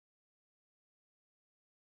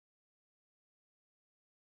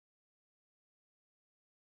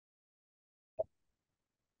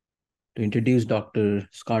to introduce Dr.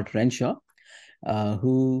 Scott Renshaw,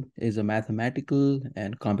 who is a mathematical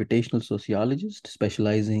and computational sociologist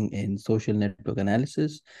specializing in social network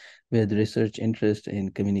analysis with research interest in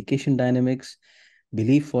communication dynamics,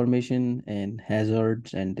 belief formation, and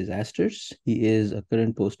hazards and disasters. He is a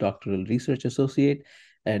current postdoctoral research associate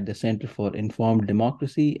at the Center for Informed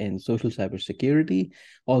Democracy and Social Cybersecurity,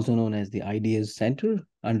 also known as the Ideas Center,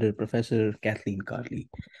 under Professor Kathleen Carley.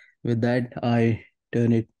 With that, I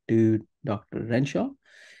turn it to Dr. Renshaw.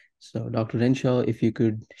 So, Dr. Renshaw, if you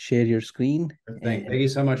could share your screen. Thank you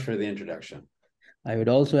so much for the introduction. I would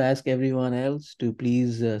also ask everyone else to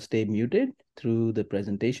please stay muted through the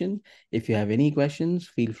presentation. If you have any questions,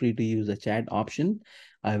 feel free to use the chat option.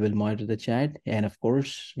 I will monitor the chat. And of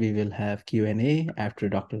course, we will have Q&A after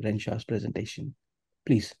Dr. Renshaw's presentation.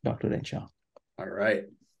 Please, Dr. Renshaw. All right.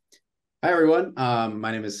 Hi, everyone.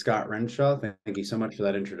 My name is Scott Renshaw. Thank you so much for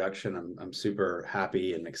that introduction. I'm super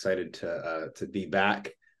happy and excited to be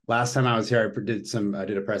back. Last time I was here, I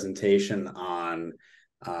did a presentation on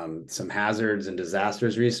some hazards and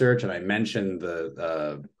disasters research, and I mentioned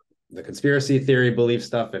the conspiracy theory belief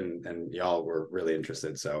stuff, and y'all were really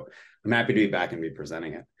interested. So I'm happy to be back and be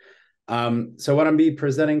presenting it. So what I'm be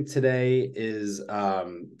presenting today is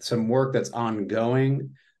some work that's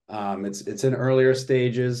ongoing. It's in earlier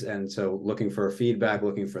stages, and so looking for feedback,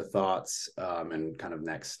 looking for thoughts, and kind of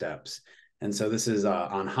next steps. And so this is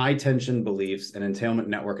on high tension beliefs and entailment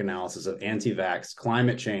network analysis of anti-vax,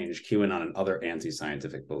 climate change, QAnon, and other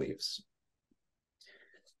anti-scientific beliefs.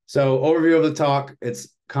 So overview of the talk,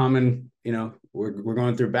 it's common, we're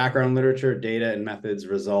going through background literature, data and methods,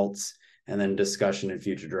 results, and then discussion and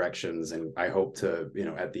future directions. And I hope to,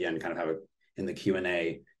 at the end kind of have in the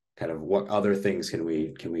Q&A, kind of what other things can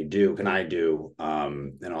I do,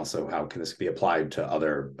 and also how can this be applied to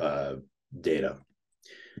other data.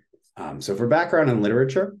 So for background and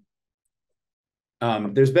literature,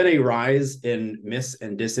 there's been a rise in mis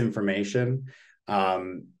and disinformation.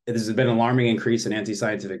 There's been an alarming increase in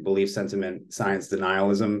anti-scientific belief sentiment, science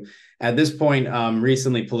denialism. At this point,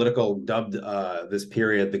 recently, Politico dubbed this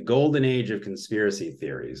period the golden age of conspiracy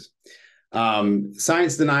theories.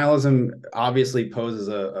 Science denialism obviously poses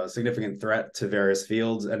a significant threat to various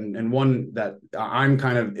fields, and one that I'm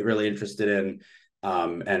kind of really interested in,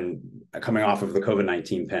 and coming off of the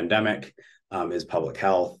COVID-19 pandemic, is public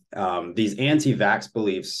health. These anti-vax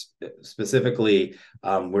beliefs, specifically,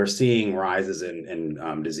 we're seeing rises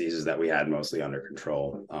in diseases that we had mostly under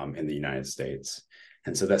control in the United States.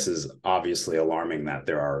 And so this is obviously alarming that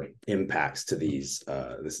there are impacts to this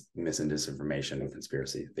mis and disinformation and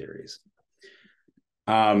conspiracy theories.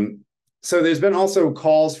 So there's been also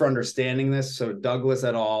calls for understanding this. So Douglas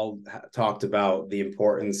et al. Talked about the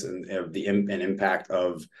importance and the impact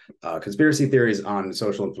of conspiracy theories on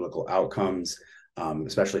social and political outcomes,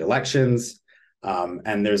 especially elections.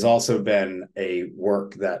 And there's also been a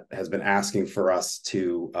work that has been asking for us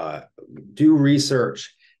to do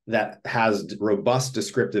research that has robust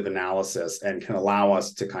descriptive analysis and can allow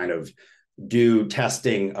us to kind of do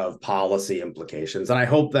testing of policy implications. And I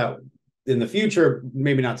hope that in the future,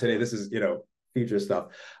 maybe not today, this is, future stuff,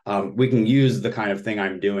 we can use the kind of thing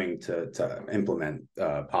I'm doing to implement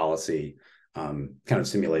policy kind of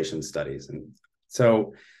simulation studies. And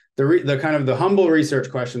so the kind of the humble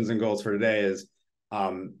research questions and goals for today is,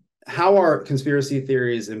 how are conspiracy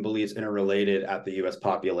theories and beliefs interrelated at the US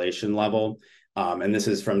population level? And this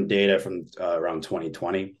is from data from around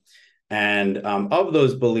 2020. And of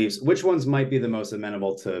those beliefs, which ones might be the most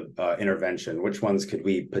amenable to intervention? Which ones could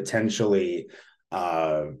we potentially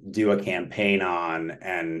do a campaign on,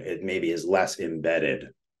 and it maybe is less embedded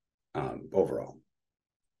overall?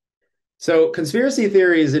 So conspiracy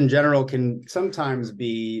theories in general can sometimes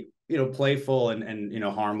be, playful and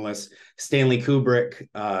harmless. Stanley Kubrick,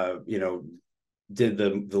 did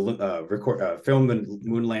filmed the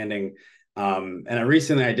moon landing. And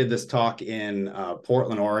recently I did this talk in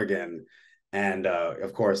Portland, Oregon, and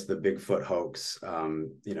of course the Bigfoot hoax.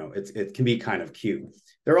 It can be kind of cute.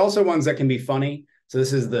 There are also ones that can be funny. So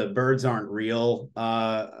this is the birds aren't real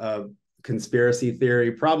conspiracy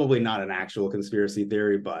theory. Probably not an actual conspiracy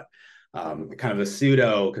theory, but kind of a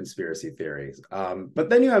pseudo conspiracy theories. But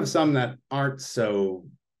then you have some that aren't so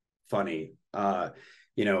funny.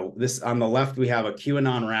 This on the left, we have a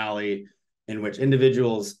QAnon rally in which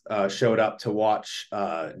individuals showed up to watch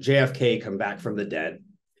JFK come back from the dead.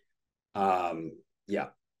 And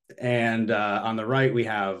on the right, we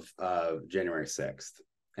have January 6th.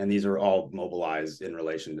 And these are all mobilized in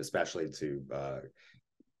relation, especially to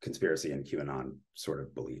conspiracy and QAnon sort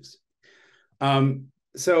of beliefs.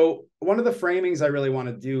 So one of the framings I really want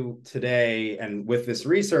to do today and with this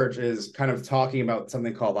research is kind of talking about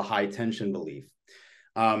something called the high tension belief.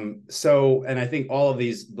 And I think all of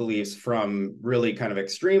these beliefs, from really kind of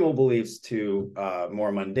extremal beliefs to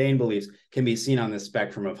more mundane beliefs, can be seen on this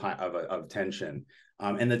spectrum of tension.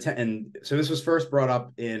 And so this was first brought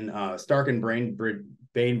up in Stark and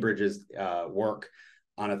Bainbridge's work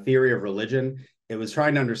on a theory of religion. It was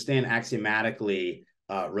trying to understand axiomatically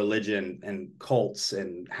religion and cults,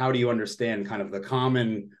 and how do you understand kind of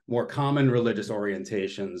the more common religious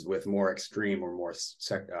orientations with more extreme or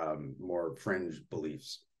more fringe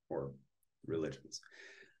beliefs or religions.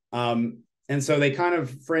 And so they kind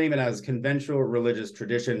of frame it as conventional religious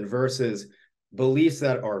tradition versus beliefs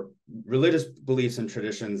that are religious beliefs and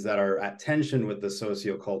traditions that are at tension with the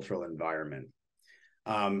sociocultural environment.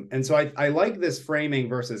 And so I like this framing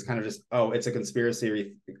versus kind of just, oh, it's a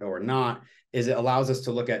conspiracy or not, is it allows us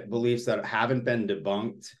to look at beliefs that haven't been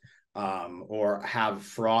debunked or have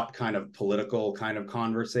fraught kind of political kind of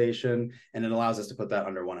conversation. And it allows us to put that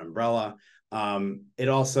under one umbrella. It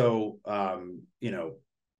also, it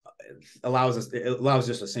allows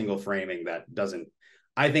just a single framing that doesn't,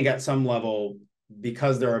 I think at some level,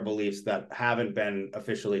 because there are beliefs that haven't been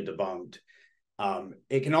officially debunked,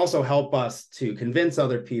 it can also help us to convince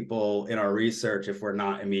other people in our research if we're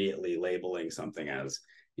not immediately labeling something as,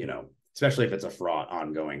 especially if it's a fraught,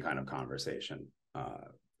 ongoing kind of conversation.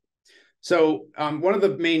 So one of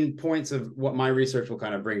the main points of what my research will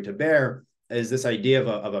kind of bring to bear is this idea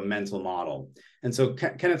of a mental model. And so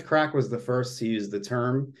Kenneth Crack was the first to use the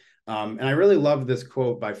term. And I really love this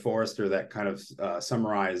quote by Forrester that kind of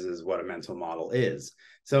summarizes what a mental model is.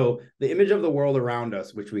 So the image of the world around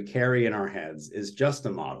us, which we carry in our heads, is just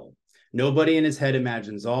a model. Nobody in his head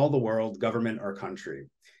imagines all the world, government, or country.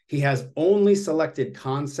 He has only selected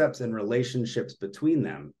concepts and relationships between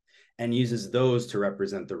them and uses those to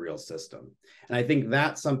represent the real system. And I think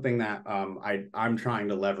that's something that I'm trying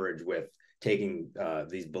to leverage with taking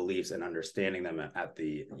these beliefs and understanding them at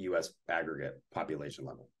the US aggregate population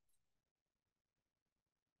level.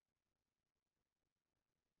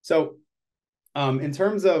 So in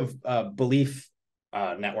terms of belief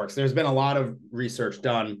networks, there's been a lot of research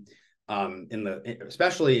done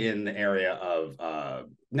especially in the area of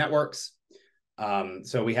networks.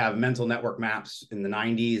 So we have mental network maps in the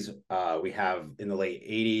 90s. We have in the late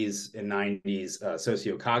 80s and 90s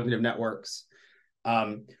sociocognitive networks.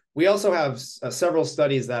 We also have several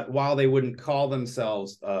studies that, while they wouldn't call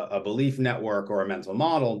themselves a belief network or a mental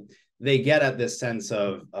model, they get at this sense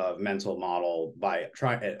of mental model by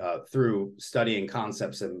through studying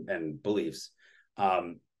concepts and beliefs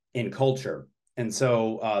in culture. And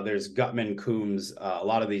so there's Gutman, Coombs. A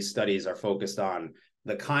lot of these studies are focused on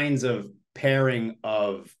the kinds of pairing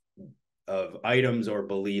of items or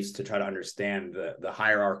beliefs to try to understand the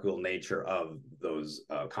hierarchical nature of those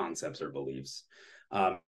concepts or beliefs.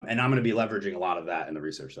 And I'm going to be leveraging a lot of that in the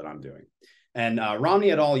research that I'm doing. And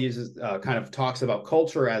Romney et al. Uses kind of talks about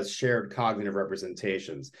culture as shared cognitive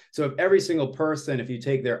representations. So if every single person, if you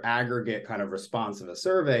take their aggregate kind of response of a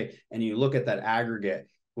survey and you look at that aggregate,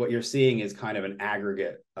 what you're seeing is kind of an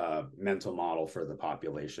aggregate mental model for the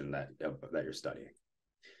population that you're studying.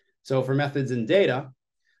 So for methods and data,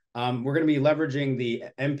 we're going to be leveraging the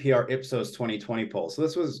NPR Ipsos 2020 poll. So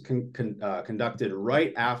this was conducted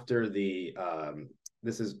right after the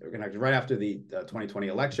 2020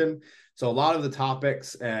 election. So a lot of the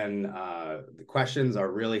topics and the questions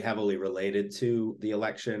are really heavily related to the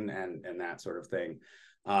election and that sort of thing,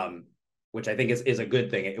 which I think is a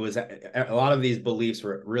good thing. It was a lot of these beliefs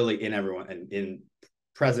were really in everyone and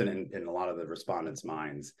present in a lot of the respondents'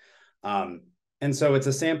 minds. And so it's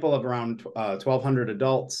a sample of around 1,200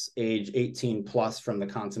 adults, age 18 plus, from the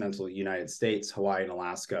continental United States, Hawaii, and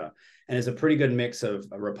Alaska. And it's a pretty good mix of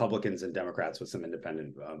Republicans and Democrats with some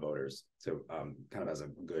independent voters. So kind of has a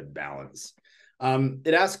good balance.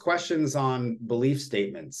 It asks questions on belief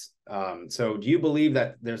statements. So do you believe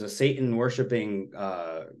that there's a Satan worshiping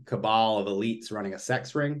cabal of elites running a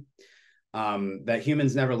sex ring? That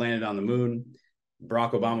humans never landed on the moon?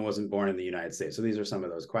 Barack Obama wasn't born in the United States. So these are some of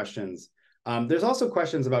those questions. There's also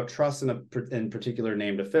questions about trust in particular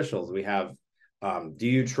named officials. We have, do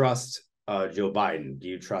you trust Joe Biden? Do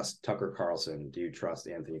you trust Tucker Carlson? Do you trust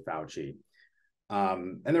Anthony Fauci?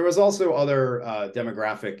 And there was also other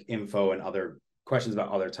demographic info and other questions about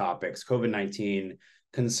other topics, COVID-19,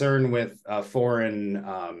 concern with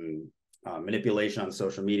foreign manipulation on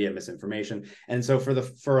social media, misinformation. And so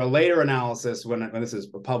for a later analysis, when this is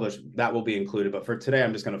published, that will be included. But for today,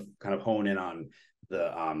 I'm just going to kind of hone in on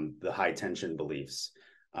the high tension beliefs.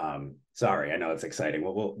 Sorry, I know it's exciting.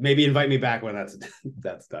 We'll maybe invite me back when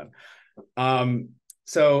that's done.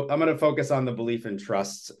 So I'm going to focus on the belief and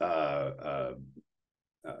trust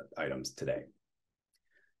items today.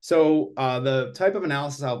 So the type of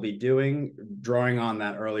analysis I'll be doing, drawing on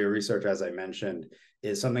that earlier research, as I mentioned,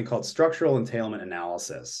 is something called structural entailment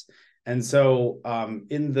analysis. And so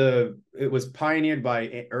it was pioneered by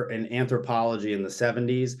in anthropology in the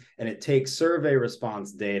 70s, and it takes survey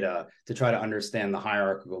response data to try to understand the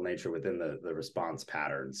hierarchical nature within the response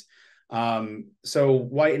patterns. So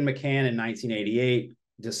White and McCann in 1988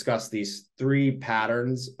 discussed these 3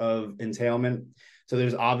 patterns of entailment. So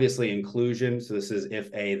there's obviously inclusion. So this is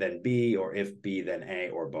if A, then B, or if B, then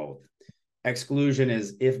A, or both. Exclusion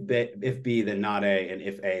is if B, then not A, and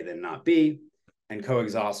if A, then not B. And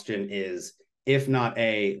co-exhaustion is if not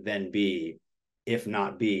A, then B, if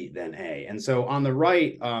not B, then A. And so on the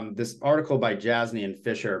right, this article by Jasny and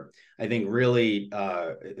Fisher, I think really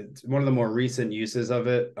it's one of the more recent uses of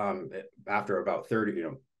it after about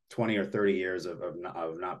 20 or 30 years of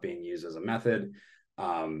not being used as a method.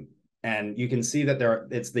 And you can see that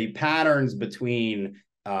it's the patterns between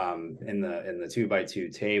in the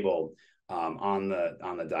 2x2 table on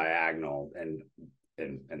the diagonal and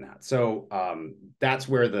that. So that's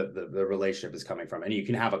where the relationship is coming from, and you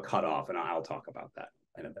can have a cutoff, and I'll talk about that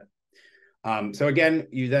in a bit. So again,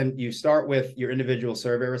 you start with your individual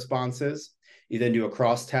survey responses. You then do a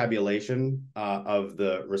cross tabulation of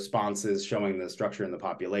the responses showing the structure in the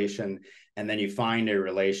population, and then you find a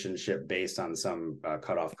relationship based on some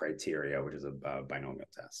cutoff criteria, which is a binomial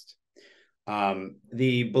test.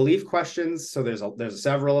 The belief questions, so there's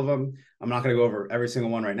several of them. I'm not going to go over every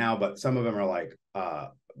single one right now, but some of them are like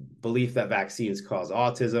belief that vaccines cause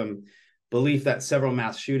autism, belief that several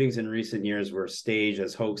mass shootings in recent years were staged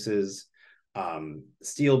as hoaxes,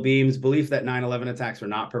 steel beams, belief that 9/11 attacks were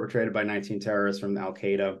not perpetrated by 19 terrorists from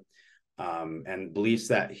Al-Qaeda, and beliefs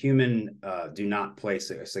that humans do not play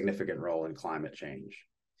a significant role in climate change.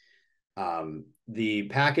 The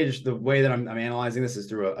package, the way that I'm analyzing this is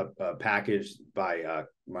through a package by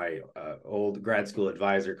my old grad school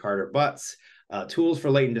advisor, Carter Butts, tools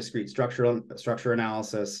for latent discrete structure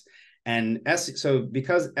analysis. And so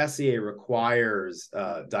because SEA requires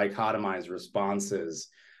dichotomized responses,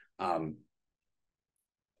 you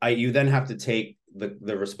then have to take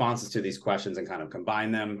the responses to these questions and kind of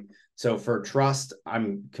combine them. So for trust,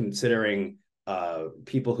 I'm considering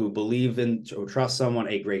people who believe in or trust someone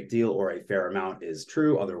a great deal or a fair amount is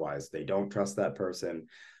true. Otherwise, they don't trust that person.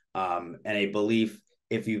 And a belief,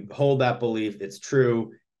 if you hold that belief, it's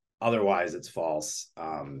true. Otherwise, it's false.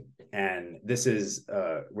 And this is,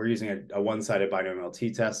 we're using a one-sided binomial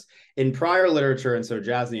t-test. In prior literature, and so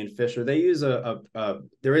Jasny and Fisher, they use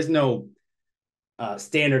there is no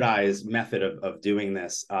standardized method of doing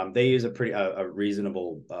this. They use a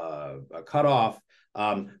reasonable cutoff.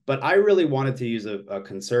 But I really wanted to use a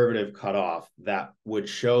conservative cutoff that would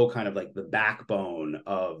show kind of like the backbone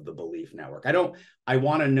of the belief network. I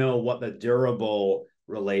want to know what the durable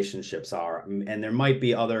relationships are, and there might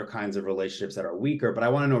be other kinds of relationships that are weaker, but I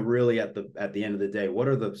want to know really at the end of the day, what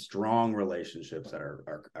are the strong relationships that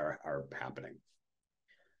are happening.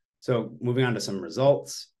 So moving on to some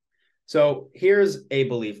results. So here's a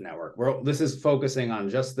belief network. This is focusing on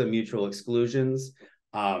just the mutual exclusions.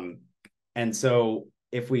 And so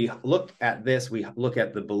if we look at this, we look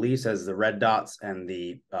at the beliefs as the red dots and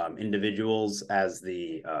the individuals as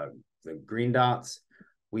the green dots.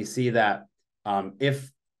 We see that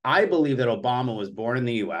if I believe that Obama was born in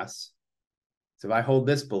the US, so if I hold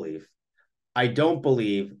this belief, I don't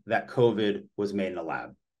believe that COVID was made in a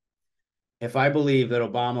lab. If I believe that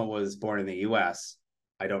Obama was born in the US,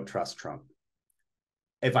 I don't trust Trump.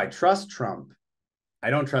 If I trust Trump,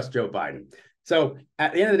 I don't trust Joe Biden. So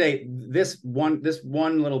at the end of the day, this one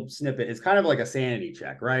little snippet is kind of like a sanity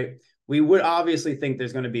check, right? We would obviously think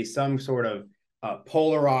there's going to be some sort of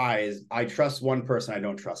polarized, I trust one person, I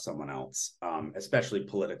don't trust someone else, especially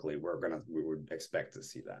politically. We would expect to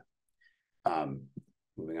see that.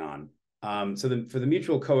 Moving on. So for the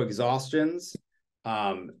mutual co-exhaustions,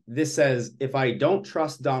 this says, if I don't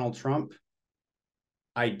trust Donald Trump,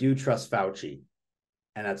 I do trust Fauci.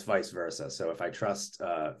 And that's vice versa. So if I trust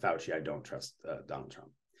Fauci, I don't trust Donald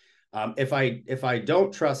Trump. If I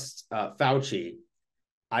don't trust Fauci,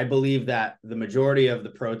 I believe that the majority of the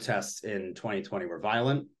protests in 2020 were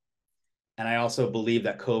violent. And I also believe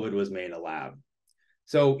that COVID was made in a lab.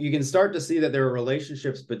 So you can start to see that there are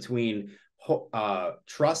relationships between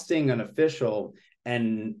trusting an official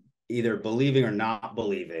and either believing or not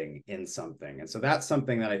believing in something. And so that's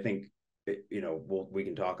something that I think we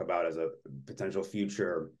can talk about as a potential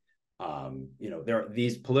future. There are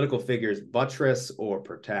these political figures buttress or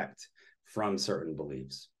protect from certain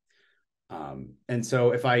beliefs. And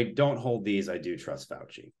so if I don't hold these, I do trust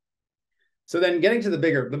Fauci. So then getting to the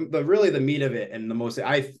bigger, really the meat of it, and the most,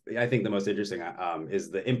 I think the most interesting is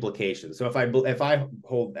the implication. So if I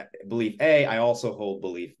hold belief A, I also hold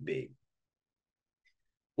belief B.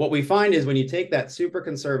 What we find is when you take that super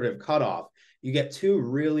conservative cutoff, you get two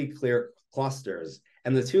really clear clusters,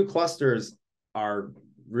 and the two clusters are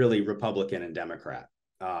really Republican and Democrat.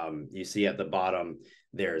 You see at the bottom,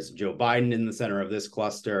 there's Joe Biden in the center of this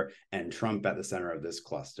cluster and Trump at the center of this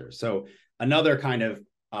cluster. So another kind of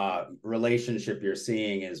relationship you're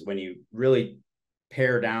seeing is when you really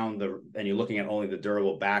pare down and you're looking at only the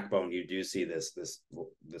durable backbone, you do see this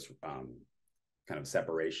kind of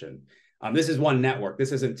separation. This is one network.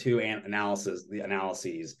 This isn't two analyses.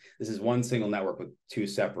 This is one single network with two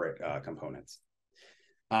separate components.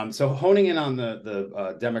 So honing in on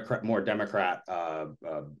the more Democrat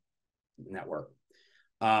network,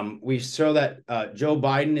 we show that Joe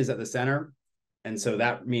Biden is at the center. And so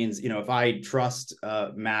that means, if I trust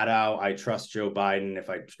Maddow, I trust Joe Biden. If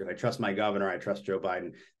I trust my governor, I trust Joe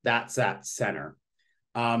Biden. That's at center.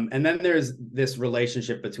 And then there's this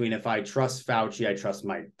relationship between if I trust Fauci, I trust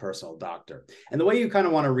my personal doctor. And the way you kind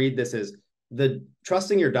of want to read this is the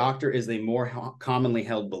trusting your doctor is a more commonly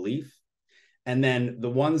held belief. And then the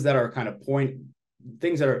ones that are kind of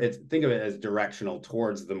think of it as directional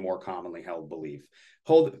towards the more commonly held belief.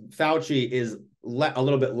 Fauci is a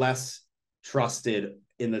little bit less trusted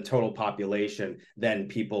in the total population than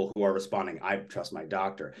people who are responding, I trust my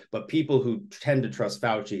doctor. But people who tend to trust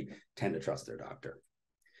Fauci tend to trust their doctor.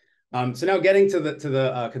 So now getting to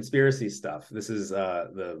the conspiracy stuff. This is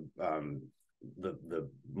the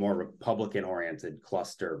more Republican-oriented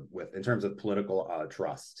cluster in terms of political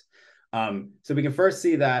trust. So we can first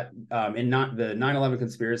see that the 9/11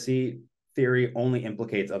 conspiracy theory only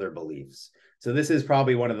implicates other beliefs. So this is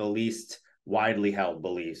probably one of the least widely held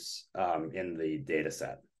beliefs in the data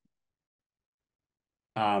set.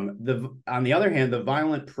 On the other hand, the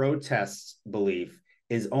violent protests belief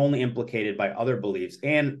is only implicated by other beliefs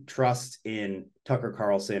and trust in Tucker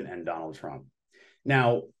Carlson and Donald Trump.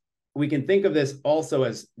 Now, we can think of this also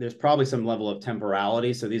as there's probably some level of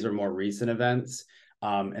temporality. So these are more recent events.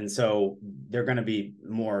 And so they're going to be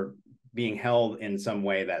more being held in some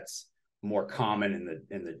way that's more common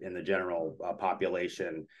in the general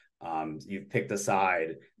population. You've picked a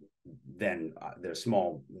side, then there's a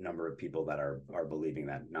small number of people that are believing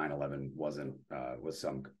that 9/11 was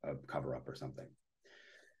some cover up or something.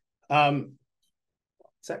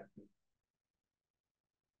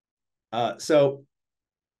 So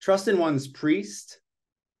trust in one's priest.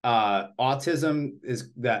 Autism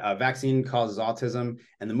is that a vaccine causes autism,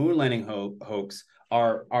 and the moon landing hoax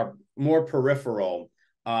are more peripheral,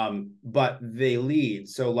 but they lead.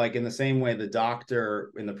 So like in the same way the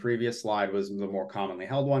doctor in the previous slide was the more commonly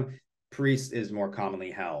held one, priest is more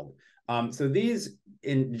commonly held. So these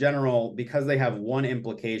in general, because they have one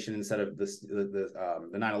implication instead of the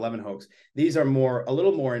 9/11 hoax, these are a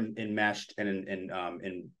little more enmeshed and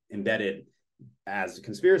embedded as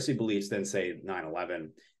conspiracy beliefs than say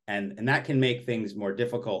 9/11. And that can make things more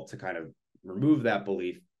difficult to kind of remove that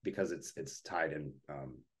belief because it's tied in.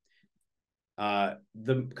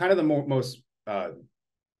 The most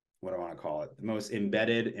what do I want to call it? The most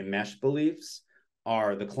embedded, enmeshed beliefs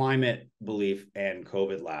are the climate belief and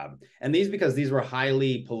COVID lab. And because these were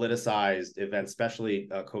highly politicized events, especially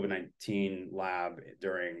COVID-19 lab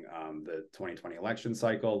during the 2020 election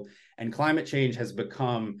cycle. And climate change has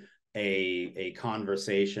become a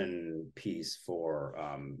conversation piece for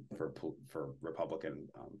Republican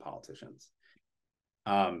politicians.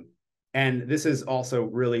 And this is also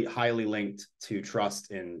really highly linked to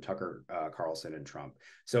trust in Tucker Carlson and Trump.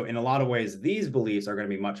 So in a lot of ways, these beliefs are going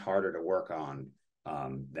to be much harder to work on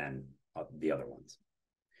than the other ones.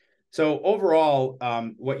 So overall,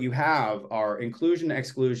 what you have are inclusion,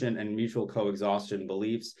 exclusion, and mutual co-exhaustion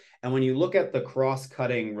beliefs. And when you look at the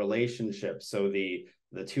cross-cutting relationships, so the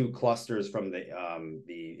two clusters from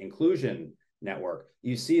the inclusion network,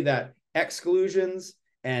 you see that exclusions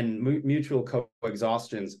and mutual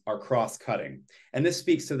co-exhaustions are cross-cutting. And this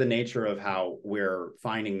speaks to the nature of how we're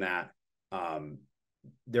finding that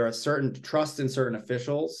there are certain trust in certain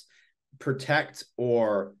officials protect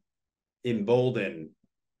or embolden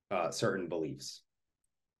certain beliefs.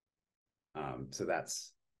 So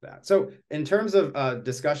that's that. So in terms of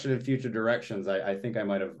discussion and future directions, I think I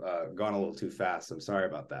might have gone a little too fast. I'm sorry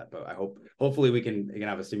about that, but hopefully we can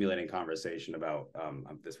have a stimulating conversation about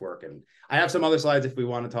this work. And I have some other slides if we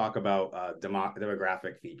want to talk about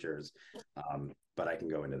demographic features, but I can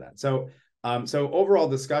go into that. So overall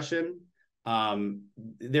discussion,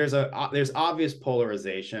 there's obvious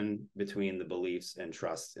polarization between the beliefs and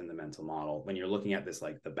trusts in the mental model. When you're looking at this,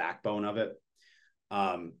 like the backbone of it,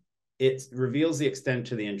 it reveals the extent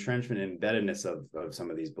to the entrenchment and embeddedness of some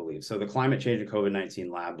of these beliefs. So the climate change and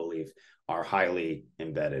COVID-19 lab belief are highly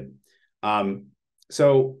embedded.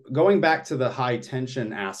 So going back to the high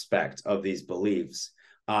tension aspect of these beliefs,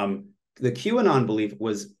 the QAnon belief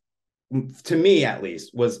was, to me at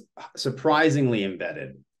least, was surprisingly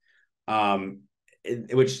embedded,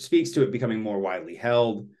 which speaks to it becoming more widely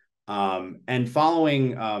held. And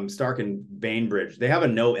following Stark and Bainbridge, they have a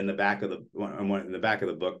note in the back of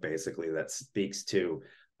the book, basically, that speaks to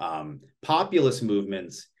populist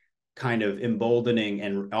movements kind of emboldening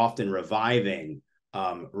and often reviving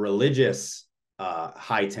religious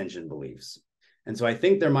high tension beliefs. And so I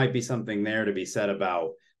think there might be something there to be said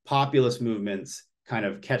about populist movements kind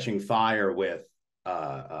of catching fire with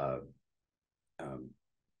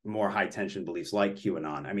more high tension beliefs like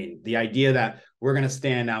QAnon. I mean, the idea that we're going to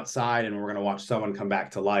stand outside and we're going to watch someone come back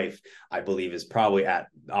to life, I believe, is probably at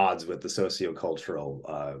odds with the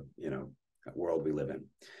sociocultural, world we live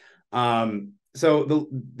in. So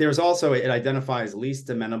there's also, it identifies least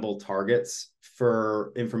amenable targets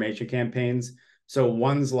for information campaigns. So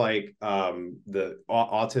ones like the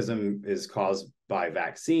autism is caused by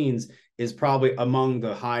vaccines is probably among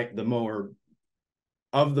the more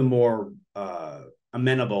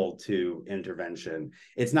amenable to intervention.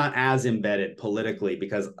 It's not as embedded politically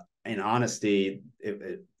because, in honesty,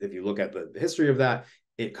 if you look at the history of that,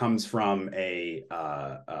 it comes from a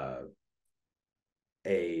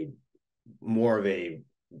more of a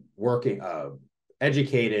working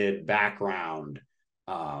educated background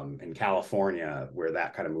in California, where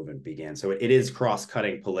that kind of movement began. So it is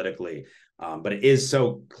cross-cutting politically, but it is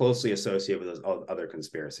so closely associated with those other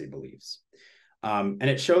conspiracy beliefs. And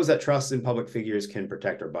it shows that trust in public figures can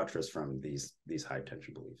protect or buttress from these high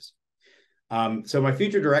tension beliefs. So my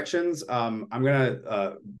future directions,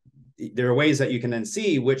 there are ways that you can then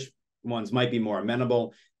see which ones might be more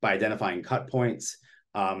amenable by identifying cut points,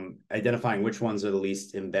 identifying which ones are the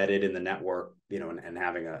least embedded in the network, and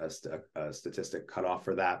having a statistic cutoff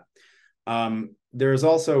for that. There's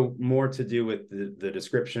also more to do with the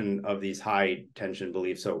description of these high tension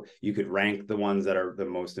beliefs. So you could rank the ones that are the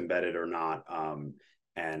most embedded or not,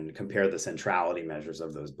 and compare the centrality measures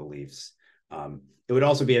of those beliefs. It would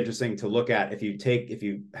also be interesting to look at if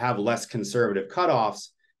you have less conservative cutoffs,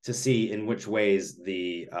 to see in which ways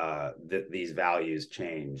these values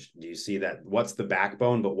change. Do you see that? What's the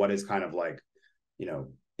backbone, but what is kind of like,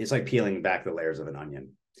 it's like peeling back the layers of an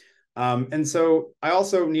onion. And so I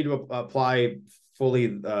also need to apply fully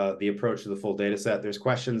the approach to the full data set. There's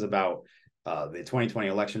questions about the 2020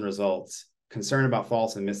 election results, concern about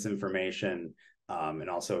false and misinformation, and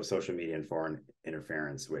also social media and foreign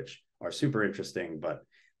interference, which are super interesting. But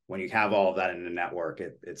when you have all of that in a network,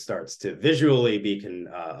 it starts to visually be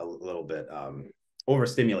a little bit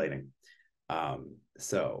overstimulating.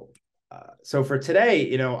 So for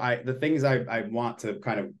today, the things I want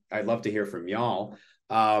to I'd love to hear from y'all.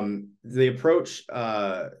 The approach,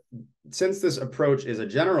 since this approach is a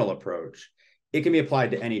general approach, it can be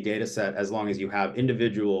applied to any data set as long as you have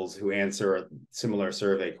individuals who answer similar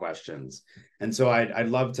survey questions. And so I'd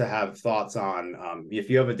love to have thoughts on if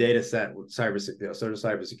you have a data set with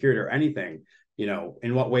cybersecurity or anything,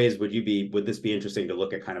 in what ways would this be interesting to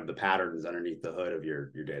look at kind of the patterns underneath the hood of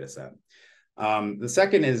your data set? The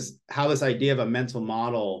second is how this idea of a mental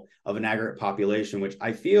model of an aggregate population, which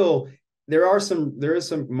I feel there is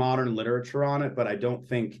some modern literature on it, but I don't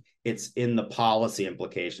think it's in the policy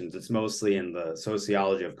implications. It's mostly in the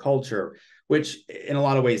sociology of culture, which in a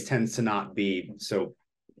lot of ways tends to not be so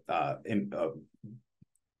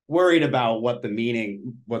worried about what the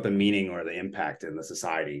meaning or the impact in the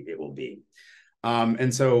society it will be.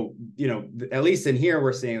 And so, at least in here,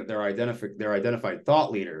 we're seeing that they're identified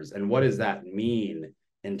thought leaders. And what does that mean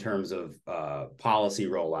in terms of policy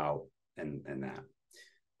rollout and that?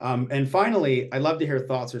 And finally, I'd love to hear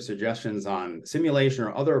thoughts or suggestions on simulation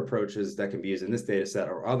or other approaches that can be used in this data set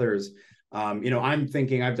or others. I'm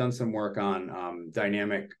thinking I've done some work on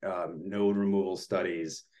dynamic node removal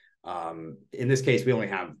studies. In this case, we only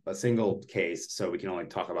have a single case, so we can only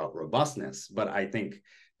talk about robustness. But I think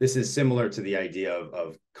this is similar to the idea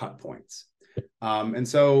of cut points. And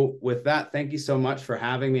so with that, thank you so much for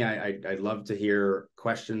having me. I'd love to hear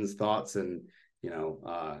questions, thoughts, and,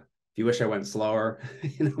 if you wish I went slower,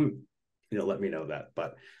 let me know that.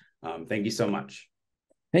 But thank you so much.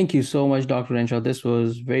 Thank you so much, Dr. Renshaw. This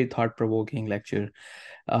was very thought-provoking lecture.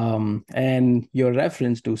 And your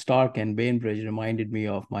reference to Stark and Bainbridge reminded me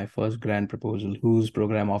of my first grant proposal, whose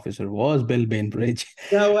program officer was Bill Bainbridge.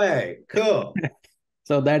 No way. Cool.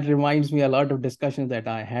 So that reminds me a lot of discussions that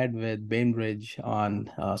I had with Bainbridge on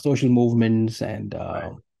social movements and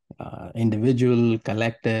Right. individual,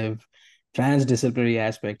 collective, transdisciplinary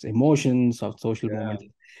aspects, emotions of social movements. Yeah.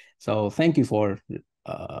 So thank you for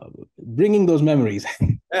bringing those memories.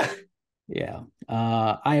 Yeah. Yeah.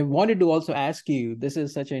 I wanted to also ask you, this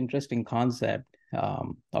is such an interesting concept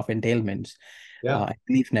of entailments, Yeah. and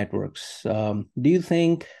belief networks. Do you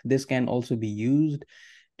think this can also be used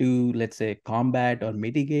to, let's say, combat or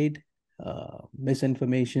mitigate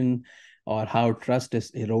misinformation or how trust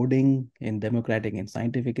is eroding in democratic and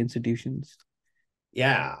scientific institutions?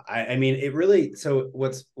 Yeah, I mean, it really. So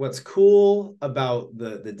what's cool about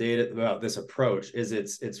the data about this approach is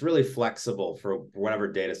it's really flexible for whatever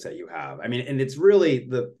data set you have. I mean, and it's really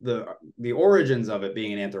the origins of it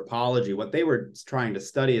being in anthropology. What they were trying to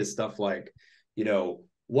study is stuff like,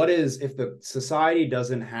 what is if the society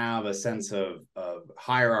doesn't have a sense of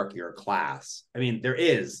hierarchy or class. I mean, there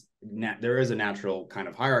is a natural kind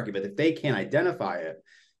of hierarchy, but if they can't identify it,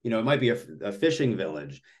 it might be a fishing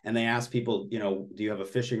village, and they ask people, do you have a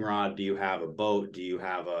fishing rod? Do you have a boat? Do you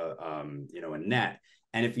have a net?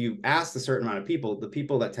 And if you ask a certain amount of people, the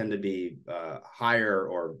people that tend to be higher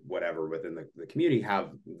or whatever within the community have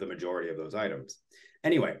the majority of those items.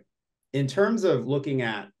 Anyway, in terms of looking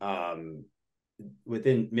at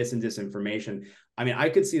within mis and disinformation, I mean, I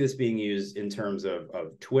could see this being used in terms of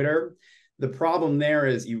Twitter. The problem there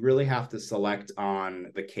is you really have to select on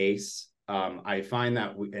the case. I find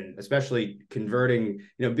that, and especially converting,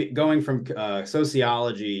 going from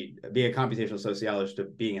sociology, being a computational sociologist to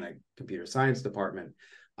being in a computer science department,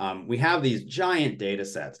 we have these giant data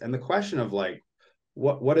sets, and the question of like,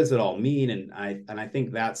 what does it all mean? And I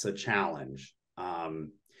think that's a challenge. And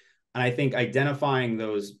I think identifying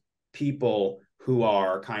those people who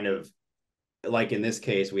are kind of like in this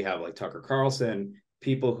case, we have like Tucker Carlson,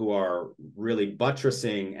 people who are really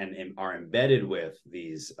buttressing and are embedded with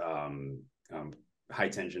these high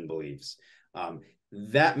tension beliefs.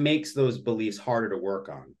 That makes those beliefs harder to work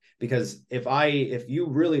on, because if you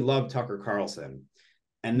really love Tucker Carlson,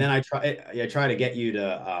 and then I try to get you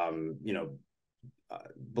to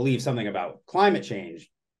believe something about climate change,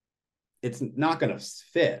 it's not going to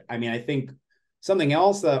fit. I mean, I think something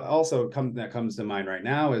else that also comes to mind right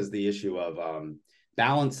now is the issue of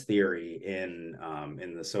balance theory in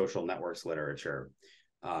the social networks literature.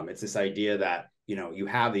 It's this idea that you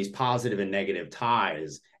have these positive and negative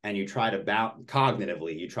ties, and you try to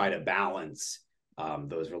cognitively you try to balance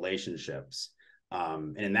those relationships.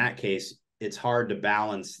 And in that case, it's hard to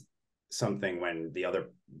balance something when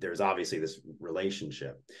there's obviously this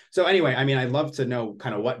relationship. So anyway, I mean, I'd love to know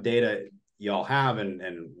kind of what data y'all have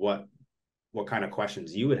and what kind of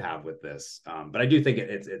questions you would have with this. But I do think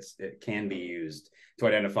it can be used to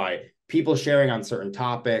identify people sharing on certain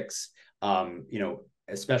topics,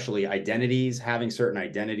 especially identities, having certain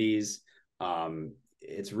identities.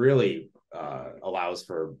 It's really allows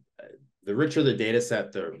for the richer the data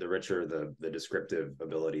set, the richer the descriptive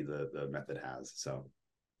ability the method has. So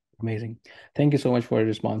Amazing. Thank you so much for your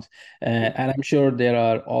response. And I'm sure there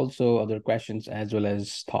are also other questions as well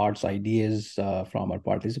as thoughts, ideas from our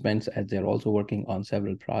participants, as they're also working on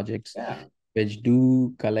several projects yeah. which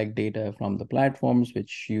do collect data from the platforms,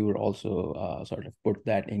 which you will also sort of put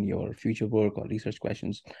that in your future work or research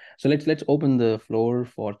questions. So let's open the floor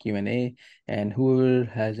for Q&A, and whoever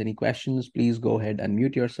has any questions, please go ahead,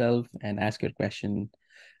 unmute yourself and ask your question.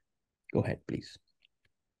 Go ahead, please.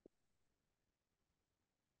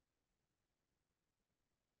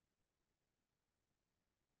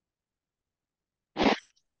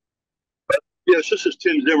 Yes, this is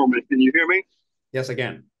Tim Zimmerman. Can you hear me? Yes,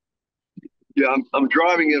 again. Yeah, I'm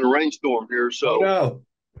driving in a rainstorm here. Oh So,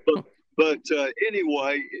 no. but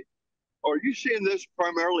anyway, are you seeing this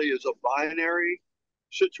primarily as a binary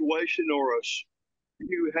situation, or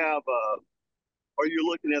you have are you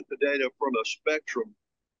looking at the data from a spectrum?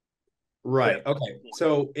 Right. Okay.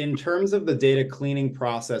 So in terms of the data cleaning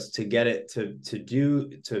process to get it to do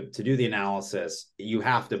the analysis, you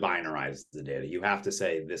have to binarize the data. You have to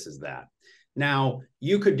say this is that. Now,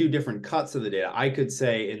 you could do different cuts of the data. I could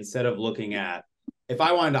say, instead of looking at, if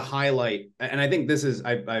I wanted to highlight, and I think this is,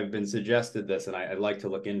 I've been suggested this, and I'd like to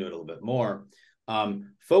look into it a little bit more,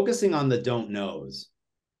 focusing on the don't knows.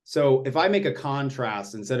 So if I make a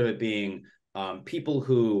contrast, instead of it being people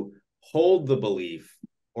who hold the belief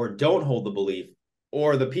or don't hold the belief,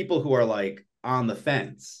 or the people who are like on the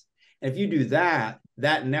fence, And if you do that,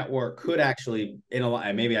 that network could actually, in a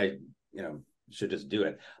lot, maybe I, should just do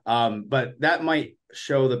it. But that might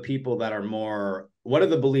show the people that are more, what are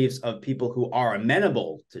the beliefs of people who are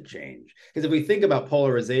amenable to change? Because if we think about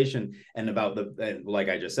polarization and about like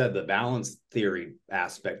I just said, the balance theory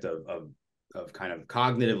aspect of kind of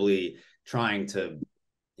cognitively trying to,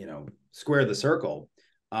 square the circle,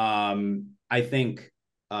 I think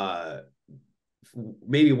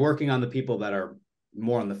maybe working on the people that are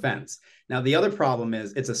more on the fence. Now, the other problem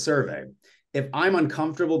is it's a survey. If I'm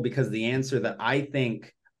uncomfortable because the answer that I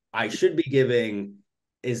think I should be giving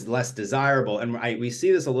is less desirable, and we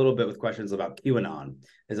see this a little bit with questions about QAnon,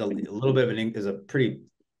 is a little bit of is a pretty,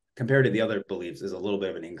 compared to the other beliefs, is a little bit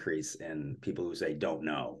of an increase in people who say don't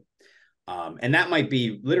know. And that might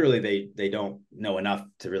be literally they don't know enough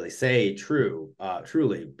to really say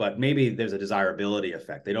truly, but maybe there's a desirability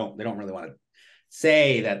effect. They don't really want to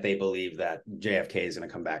say that they believe that JFK is going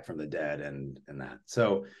to come back from the dead and that.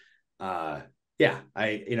 So yeah,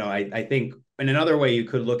 I think in another way you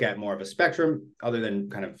could look at more of a spectrum other than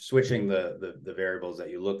kind of switching the variables that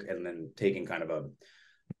you look and then taking kind of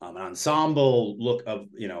an ensemble look of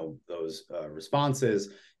those responses.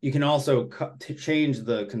 You can also change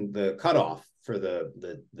the cutoff for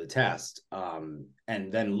the test,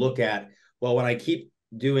 and then look at, well, when I keep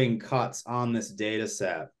doing cuts on this data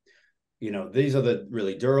set, these are the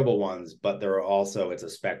really durable ones, but there are also, it's a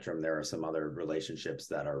spectrum. There are some other relationships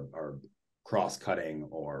that are cross-cutting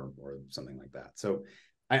or something like that. So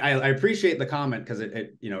I appreciate the comment because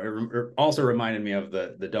it also reminded me of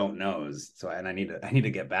the don't knows. So, and I need to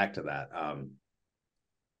get back to that.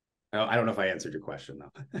 I don't know if I answered your question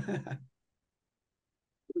though.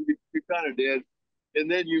 You kind of did. And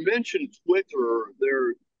then you mentioned Twitter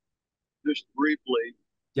there just briefly.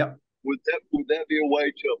 Yep. Would that be a way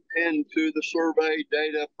to append to the survey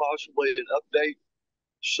data, possibly, and update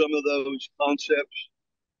some of those concepts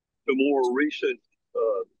to more recent?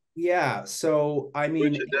 Yeah. So I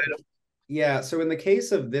mean, data. Yeah. So in the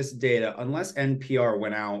case of this data, unless NPR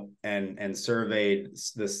went out and surveyed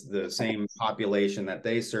the same population that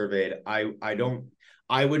they surveyed, I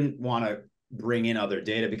wouldn't want to bring in other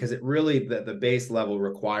data because it really the base level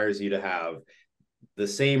requires you to have the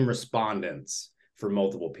same respondents for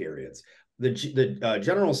multiple periods. The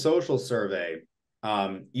general social survey,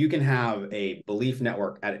 you can have a belief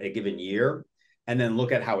network at a given year and then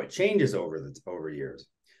look at how it changes over years.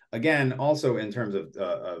 Again, also in terms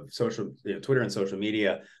of social, Twitter and social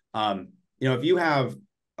media, if you have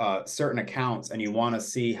certain accounts and you want to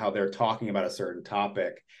see how they're talking about a certain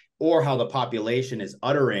topic or how the population is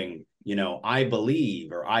uttering, I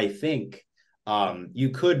believe or I think, you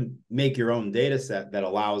could make your own data set that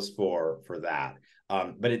allows for that.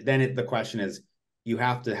 But the question is, you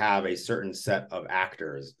have to have a certain set of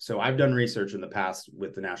actors. So I've done research in the past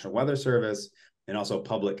with the National Weather Service and also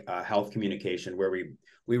public health communication, where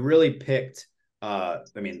we really picked,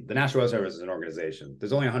 the National Weather Service is an organization.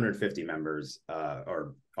 There's only 150 members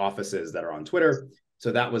or offices that are on Twitter.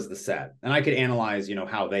 So that was the set. And I could analyze,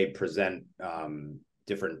 how they present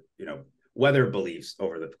different, weather beliefs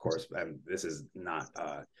over the course. And this is not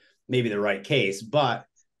maybe the right case, but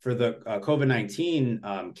for the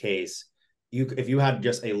COVID-19 case, if you had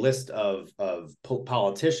just a list of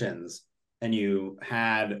politicians and you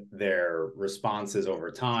had their responses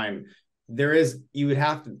over time, you would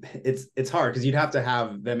have to, it's hard because you'd have to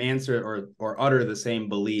have them answer or utter the same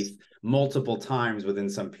belief multiple times within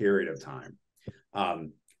some period of time.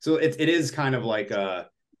 So it is kind of like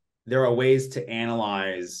there are ways to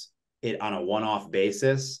analyze it on a one-off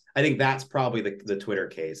basis. I think that's probably the Twitter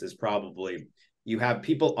case is probably you have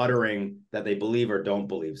people uttering that they believe or don't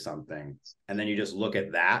believe something, and then you just look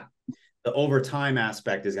at that. The over time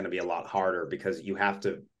aspect is going to be a lot harder because you have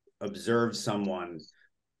to observe someone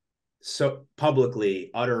so publicly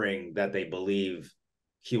uttering that they believe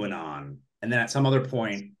QAnon, and then at some other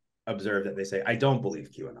point observe that they say, I don't believe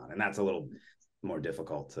QAnon. And that's a little more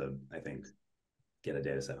difficult to, I think, get a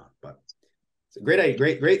data set on. But it's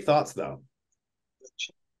a great thoughts though.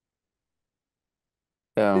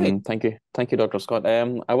 Thank you, Dr. Scott.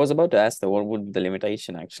 I was about to ask what would be the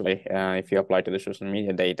limitation actually, if you apply to the social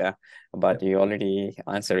media data, but you already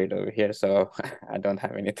answered it over here, so I don't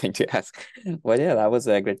have anything to ask. But yeah, that was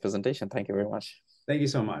a great presentation. Thank you very much. Thank you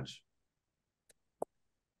so much.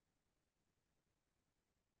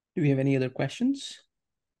 Do we have any other questions?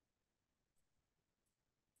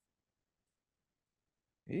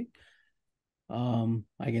 Okay.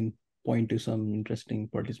 I can point to some interesting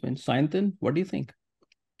participants. Sayantan, what do you think?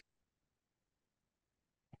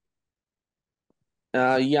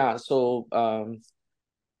 Yeah, so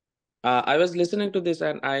I was listening to this,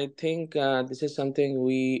 and I think this is something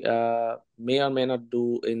we may or may not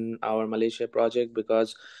do in our Malaysia project,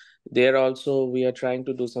 because there also we are trying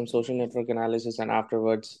to do some social network analysis, and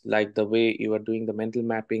afterwards, like the way you are doing the mental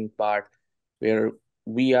mapping part, where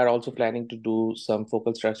we are also planning to do some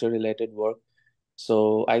focal structure related work.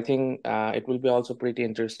 So I think it will be also pretty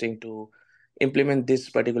interesting to implement these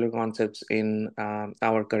particular concepts in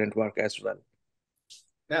our current work as well.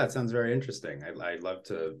 Yeah, it sounds very interesting. I'd love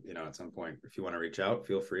to, at some point, if you want to reach out,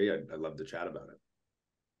 feel free. I'd love to chat about it.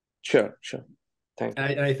 Sure. Thank you.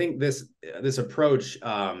 And I think this approach,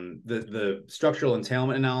 the structural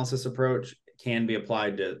entailment analysis approach, can be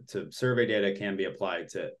applied to survey data, can be applied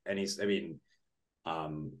to any. I mean,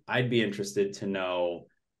 I'd be interested to know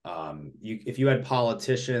if you had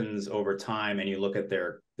politicians over time and you look at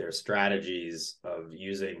their strategies of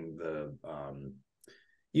using the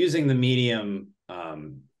medium,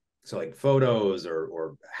 so like photos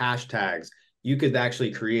or hashtags, you could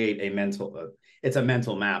actually create it's a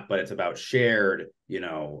mental map, but it's about shared,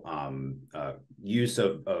 use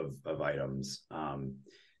of items,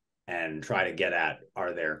 and try to get at,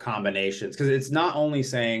 are there combinations? Because it's not only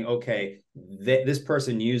saying, okay, this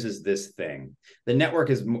person uses this thing. The network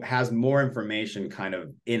has more information kind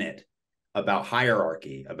of in it about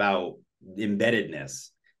hierarchy, about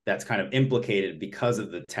embeddedness, that's kind of implicated because of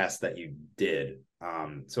the test that you did.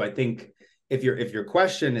 So I think if your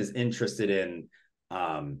question is interested in,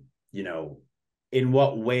 in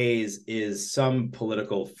what ways is some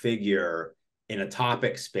political figure in a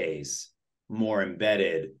topic space more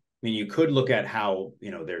embedded, I mean, you could look at how,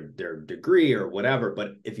 their degree or whatever,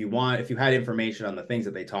 but if you had information on the things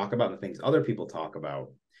that they talk about and the things other people talk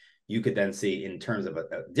about, you could then see in terms of a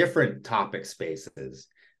different topic spaces,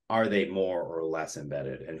 are they more or less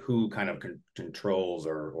embedded, and who kind of controls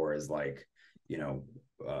or is like,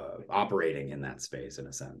 operating in that space in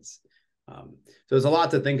a sense. So there's a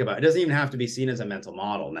lot to think about. It doesn't even have to be seen as a mental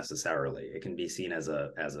model necessarily. It can be seen as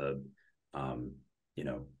a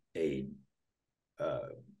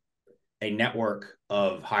network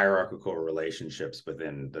of hierarchical relationships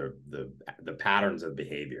within the patterns of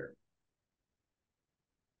behavior.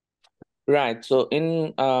 Right. So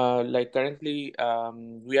in like currently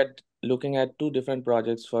we are looking at two different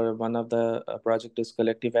projects. For one of the project is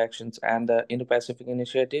collective actions and the Indo-Pacific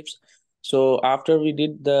initiatives. So after we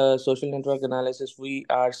did the social network analysis, we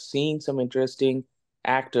are seeing some interesting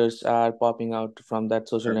actors are popping out from that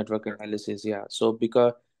social network analysis. Yeah. So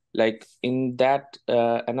because like in that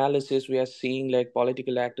analysis, we are seeing like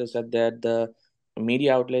political actors are there, the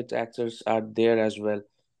media outlets actors are there as well.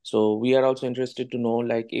 So we are also interested to know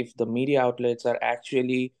like if the media outlets are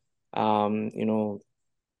actually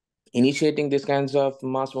initiating these kinds of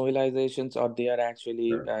mass mobilizations, or they are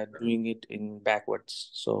actually doing it in backwards.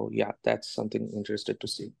 So yeah, that's something interested to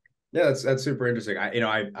see. Yeah, that's super interesting.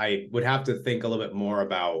 I would have to think a little bit more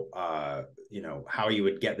about how you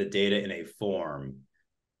would get the data in a form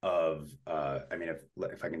of I mean,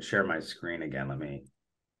 if I can share my screen again, let me.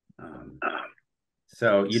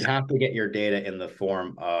 So you'd have to get your data in the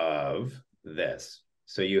form of this.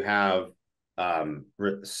 So you have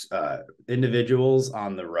individuals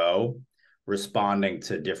on the row responding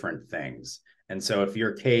to different things. And so if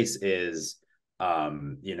your case is,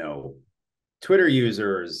 Twitter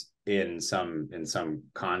users in some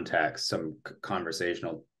context, some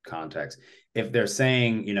conversational context, if they're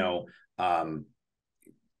saying,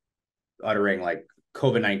 uttering like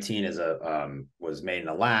COVID-19 was made in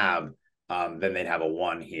a lab, then they'd have a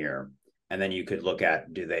 1 here. And then you could look at,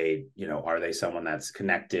 are they someone that's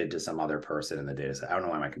connected to some other person in the data set? I don't know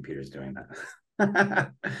why my computer's doing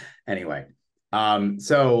that. Anyway,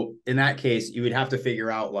 so in that case, you would have to figure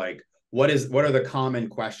out like, what are the common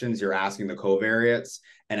questions you're asking the covariates,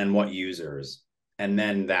 and then what users? And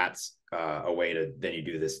then that's a way to, then you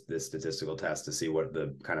do this statistical test to see what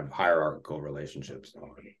the kind of hierarchical relationships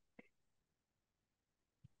are.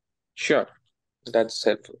 Sure. That's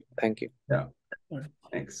helpful. Thank you. Yeah.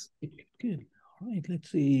 Thanks. Good. All right. Let's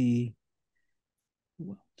see.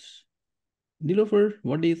 Nilofer,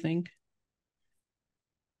 what do you think?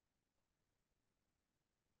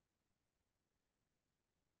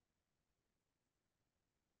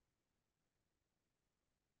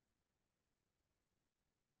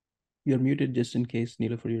 You're muted just in case,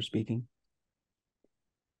 Nilofer, you're speaking.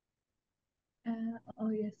 Oh,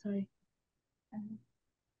 yeah, sorry.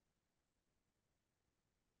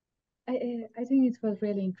 I think it was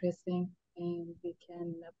really interesting, and we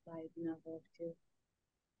can apply it in our work too.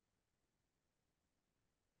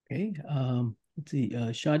 Okay. Let's see.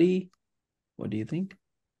 Shadi, what do you think?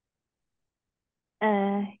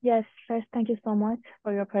 Yes, first, thank you so much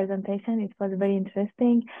for your presentation. It was very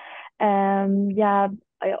interesting. Yeah,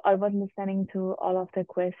 I was listening to all of the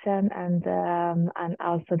question and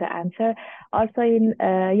also the answer. Also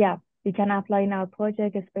yeah, we can apply in our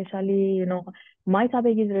project, especially, my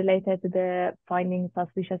topic is related to the finding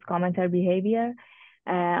suspicious commenter behavior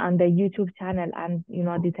on the YouTube channel and,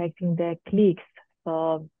 detecting the clicks.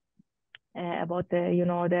 So about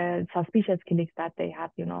the suspicious clicks that they have,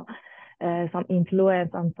 some influence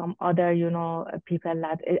on some other, people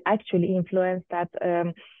that actually influence that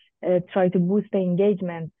try to boost the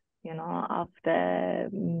engagement, of the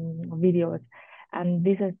videos. And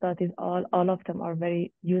this is that is all of them are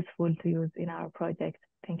very useful to use in our project.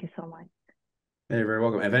 Thank you so much. You're very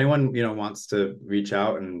welcome. If anyone, wants to reach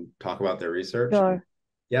out and talk about their research, Sure.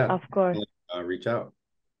 yeah, Of course. reach out.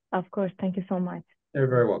 Of course. Thank you so much. You're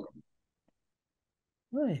very welcome.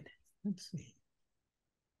 Right. Let's see.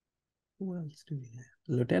 Who else do we have?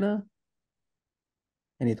 Lieutenant,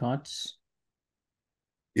 any thoughts?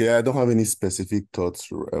 Yeah, I don't have any specific thoughts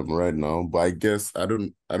right now, but I guess I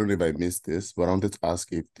don't know if I missed this, but I wanted to ask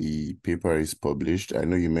if the paper is published. I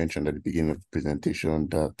know you mentioned at the beginning of the presentation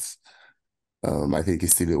that I think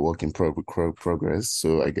it's still a work in progress,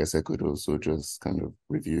 so I guess I could also just kind of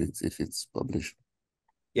review it if it's published.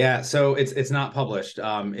 Yeah, so it's not published.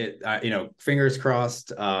 Fingers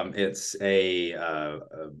crossed. It's a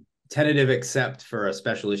tentative accept for a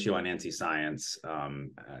special issue on anti-science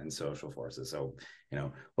and social forces. So,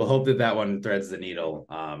 we'll hope that one threads the needle,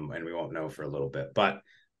 and we won't know for a little bit. But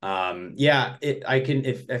yeah, I can,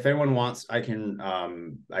 if anyone wants, I can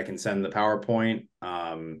send the PowerPoint.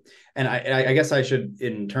 And I guess I should,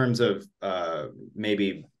 in terms of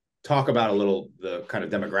maybe talk about a little the kind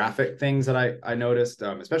of demographic things that I noticed,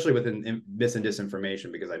 especially within mis and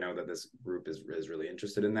disinformation, because I know that this group is really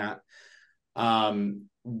interested in that.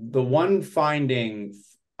 The one finding,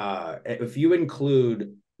 if you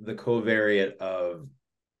include the covariate of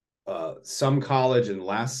some college and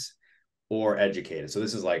less, or educated, so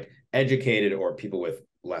this is like educated or people with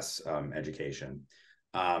less education,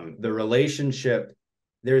 the relationship,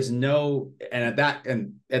 there's no, and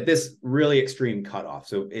at this really extreme cutoff,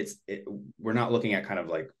 so we're not looking at kind of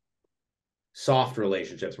like soft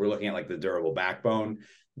relationships, we're looking at like the durable backbone.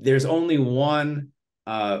 There's only one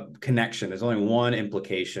connection, there's only one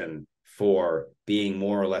implication for being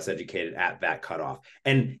more or less educated at that cutoff.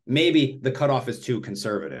 And maybe the cutoff is too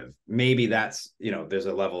conservative. Maybe that's, there's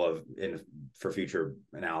a level of, for future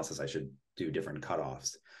analysis, I should do different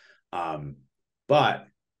cutoffs. But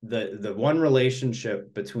the one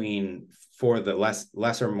relationship between, for the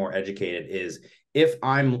less or more educated, is if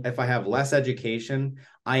I have less education,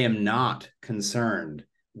 I am not concerned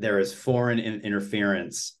there is foreign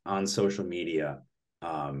interference on social media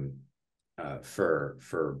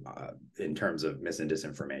in terms of mis and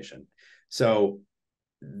disinformation. So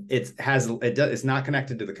it's not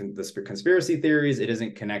connected to the conspiracy theories. It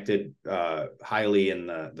isn't connected highly in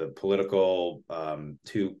the political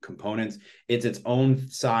two components. It's its own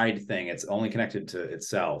side thing. It's only connected to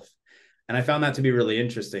itself. And I found that to be really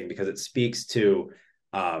interesting because it speaks to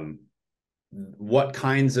what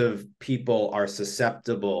kinds of people are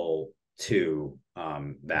susceptible to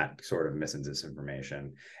that sort of mis and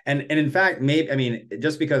disinformation. And in fact, maybe,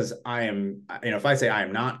 just because I am, if I say I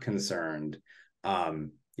am not concerned,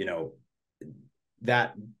 that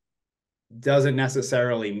doesn't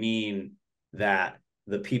necessarily mean that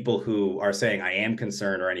the people who are saying I am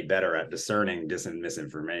concerned are any better at discerning dis and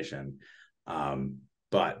misinformation.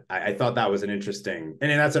 But I thought that was an interesting,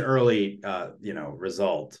 and that's an early,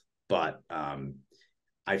 result. But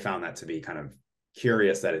I found that to be kind of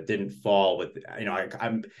curious that it didn't fall with,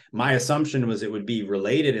 my assumption was it would be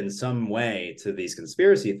related in some way to these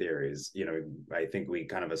conspiracy theories. I think we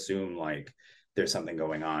kind of assume like there's something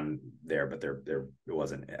going on there, but there it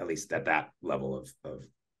wasn't, at least at that level of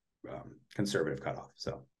conservative cutoff.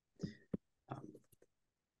 So,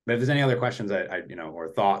 but if there's any other questions,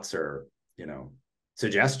 or thoughts, or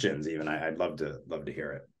suggestions, even, I'd love to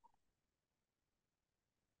hear it.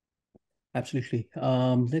 Absolutely.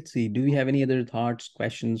 Let's see. Do we have any other thoughts,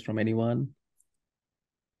 questions from anyone?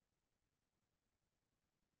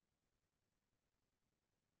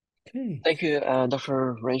 Okay. Thank you,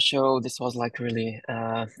 Dr. Renshaw. This was like really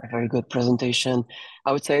a very good presentation.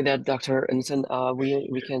 I would say that Dr. Ensign,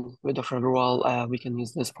 we can, with Dr. Agarwal, we can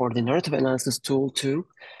use this for the narrative analysis tool too,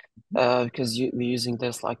 because we're using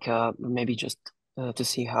this like maybe just to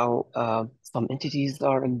see how some entities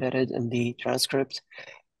are embedded in the transcript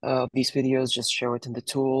of these videos, just share it in the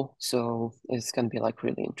tool. So it's going to be like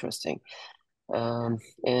really interesting.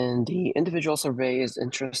 And the individual survey is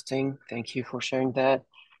interesting. Thank you for sharing that.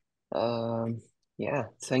 Yeah,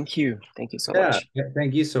 thank you so Yeah, much.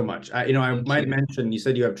 thank you so much. I Thank might you. mention, you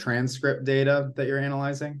said you have transcript data that you're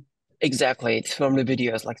analyzing? Exactly, it's from the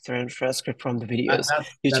videos, like transcript from the videos,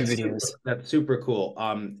 YouTube videos. That's super cool.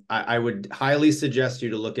 I would highly suggest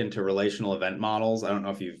you to look into relational event models. I don't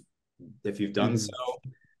know if you've done so.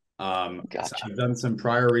 So Gotcha. I've done some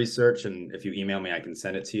prior research, and if you email me, I can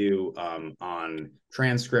send it to you on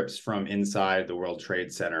transcripts from inside the World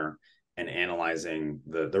Trade Center and analyzing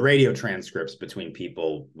the radio transcripts between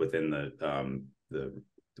people within the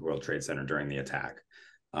World Trade Center during the attack.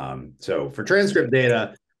 So for transcript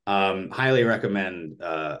data, highly recommend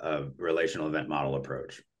a relational event model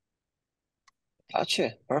approach.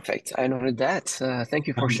 Gotcha. Perfect. I noted that. Thank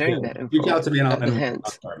you for sharing that info. Reach out to me and at the we'll hand.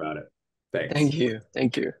 talk more about it. Thanks. Thank you.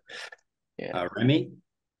 Thank you. Yeah. Remy?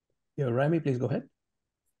 Yeah, Remy, please go ahead.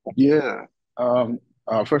 Yeah.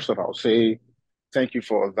 First of all, say thank you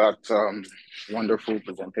for that wonderful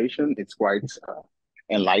presentation. It's quite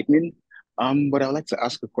enlightening. But I'd like to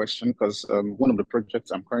ask a question because one of the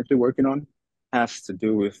projects I'm currently working on has to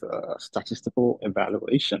do with statistical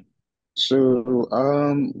evaluation. So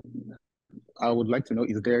I would like to know,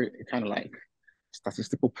 is there a kind of like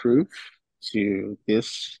statistical proof to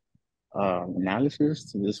this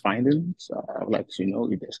analysis, to this findings? I would like to know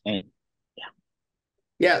if there's any.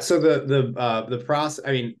 Yeah, so the process,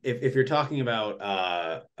 I mean, if you're talking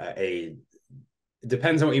about it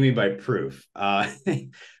depends on what you mean by proof.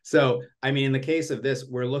 So, I mean, in the case of this,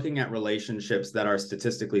 we're looking at relationships that are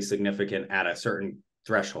statistically significant at a certain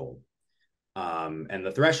threshold. And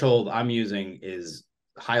the threshold I'm using is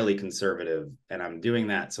highly conservative, and I'm doing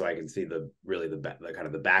that so I can see the kind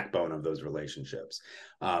of the backbone of those relationships.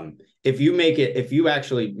 If you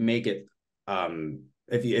actually make it,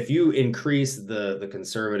 if you increase the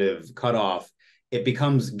conservative cutoff, it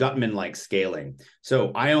becomes Gutman-like scaling.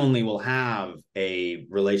 So I only will have a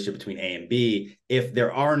relationship between A and B if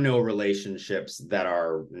there are no relationships that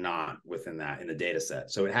are not within that in the data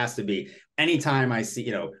set. So it has to be anytime I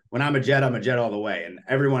see, when I'm a jet all the way, and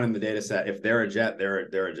everyone in the data set, if they're a jet, they're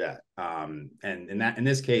a jet. And in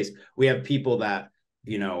this case, we have people that,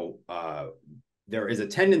 there is a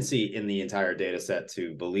tendency in the entire data set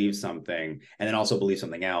to believe something and then also believe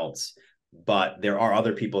something else. But there are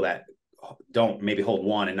other people that don't maybe hold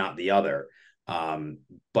one and not the other.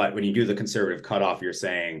 But when you do the conservative cutoff, you're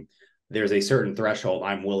saying there's a certain threshold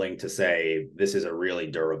I'm willing to say this is a really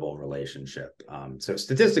durable relationship. So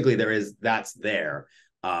statistically, that's there.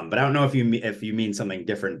 But I don't know if you mean something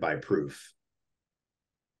different by proof.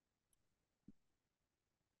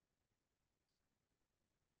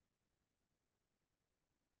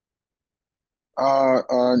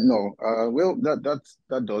 No. Well, that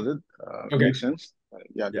does it. Okay. Makes sense.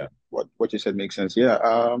 Yeah. What you said makes sense.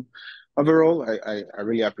 Yeah. Overall, I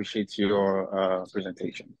really appreciate your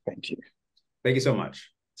presentation. Thank you. Thank you so much.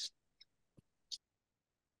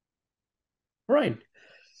 Right.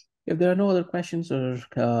 If there are no other questions or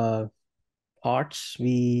thoughts,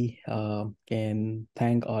 we can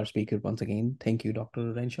thank our speaker once again. Thank you,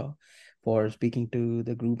 Dr. Renshaw, for speaking to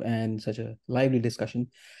the group and such a lively discussion.